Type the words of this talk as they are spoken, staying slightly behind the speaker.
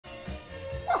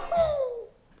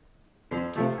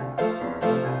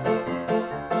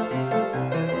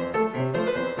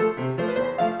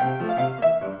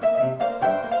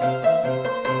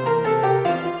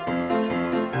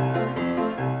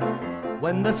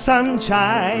When the sun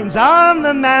shines on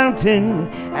the mountain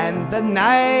and the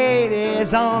night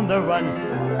is on the run,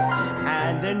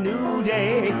 and a new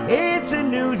day, it's a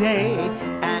new day,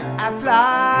 and I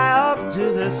fly up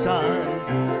to the sun.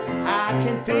 I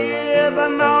can feel the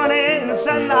morning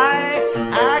sunlight,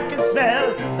 I can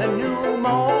smell the new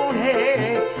mown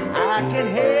hay, I can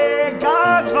hear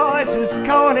God's voices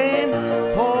calling,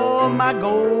 pour my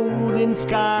golden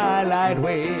skylight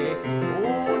way.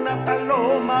 Una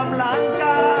paloma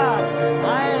blanca,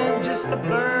 I am just a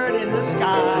bird in the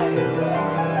sky.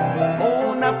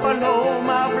 Una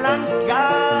paloma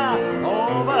blanca,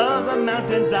 over the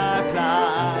mountains I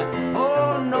fly.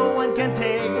 Oh, no one can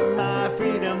take my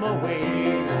freedom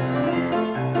away.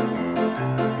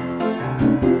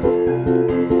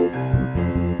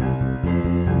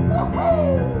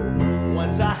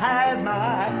 Once I had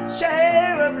my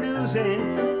share of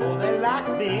losing, for they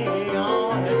locked me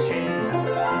on a chain.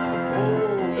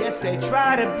 Oh, yes, they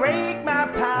try to break my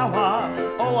power.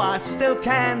 Oh, I still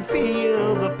can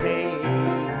feel the pain.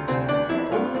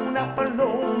 Una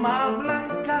paloma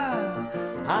blanca,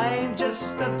 I'm just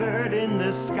a bird in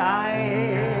the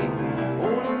sky.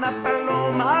 Una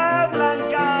paloma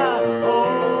blanca,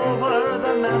 over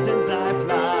the mountains I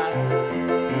fly.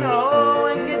 No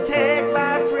one can take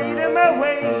my freedom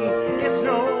away. Yes,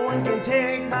 no one can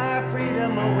take my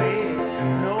freedom away.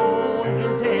 No one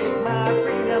can take my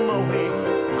freedom away.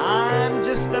 I'm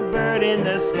just a bird in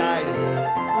the sky.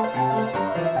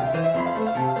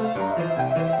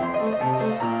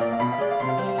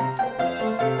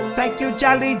 Thank you,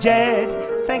 Jolly Jed.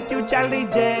 Thank you, Jolly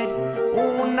Jed.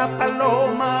 Una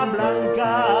paloma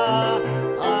blanca.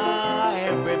 Ah,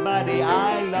 everybody,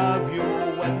 I love you.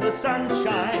 When the sun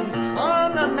shines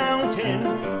on the mountain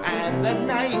and the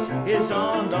night is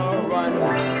on the run,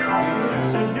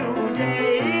 it's a new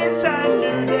day, it's a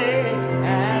new day,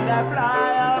 and I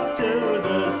fly up to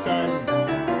the sun.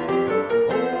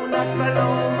 Una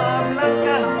paloma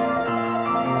blanca,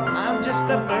 I'm just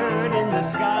a bird in the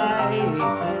sky.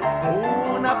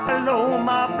 Una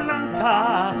paloma blanca,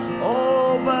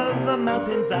 over the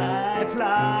mountains I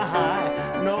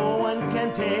fly. No one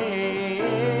can take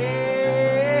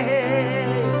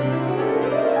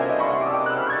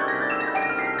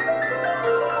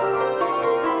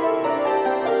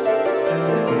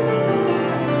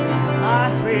my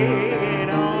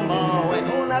freedom away.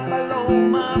 Una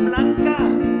paloma blanca,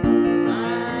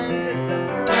 I'm just a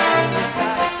bird in the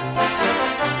sky.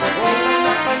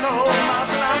 Una paloma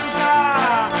blanca,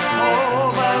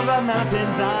 over the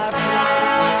mountains I fly.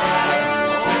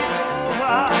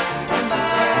 Over the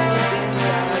mountains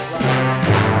I fly.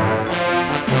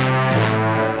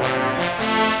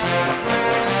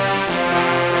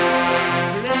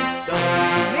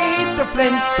 Flintstones, meet the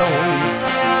Flintstones.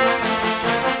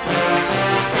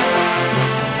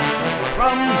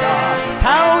 From the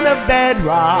town of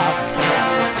Bedrock,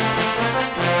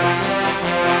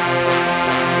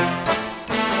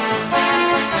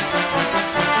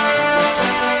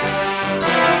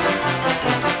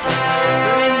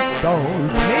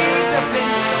 Flintstones, meet the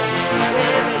Flintstones,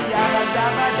 with a yabba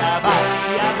dabba dabba,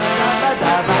 yabba dabba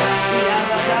dabba,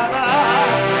 yabba dabba.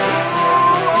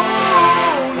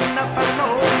 Una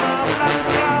paloma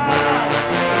blanca,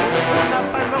 una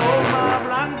paloma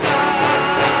blanca.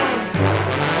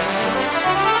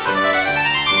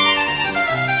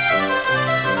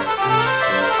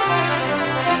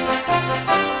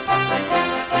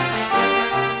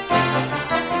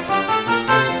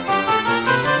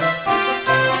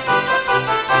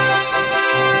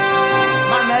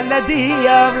 Melody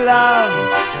of love.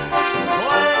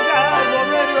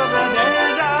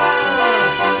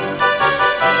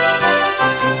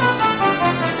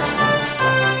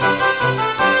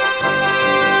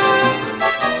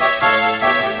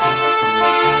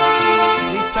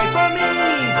 Please play for me,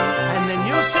 and then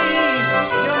you'll see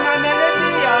you're my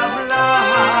melody of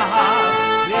love.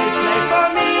 Please play for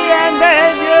me, and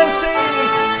then you'll see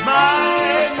my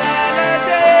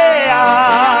melody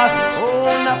of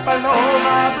una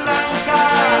paloma blanca.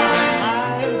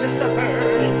 I'm just a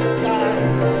bird in the sky.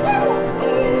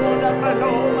 Una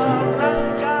paloma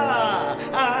blanca.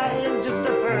 I'm just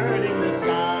a bird in the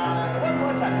sky. One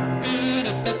more time.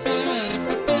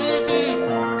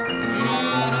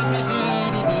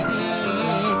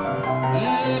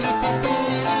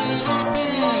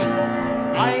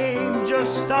 I'm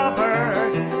just a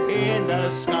bird in the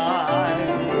sky.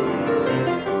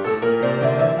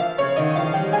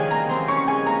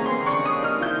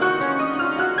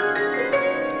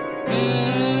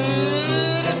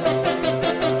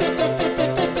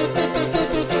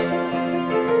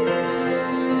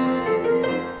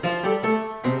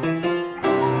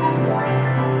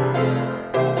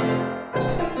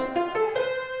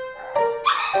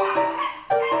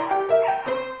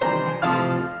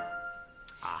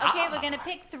 gonna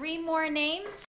pick 3 more names?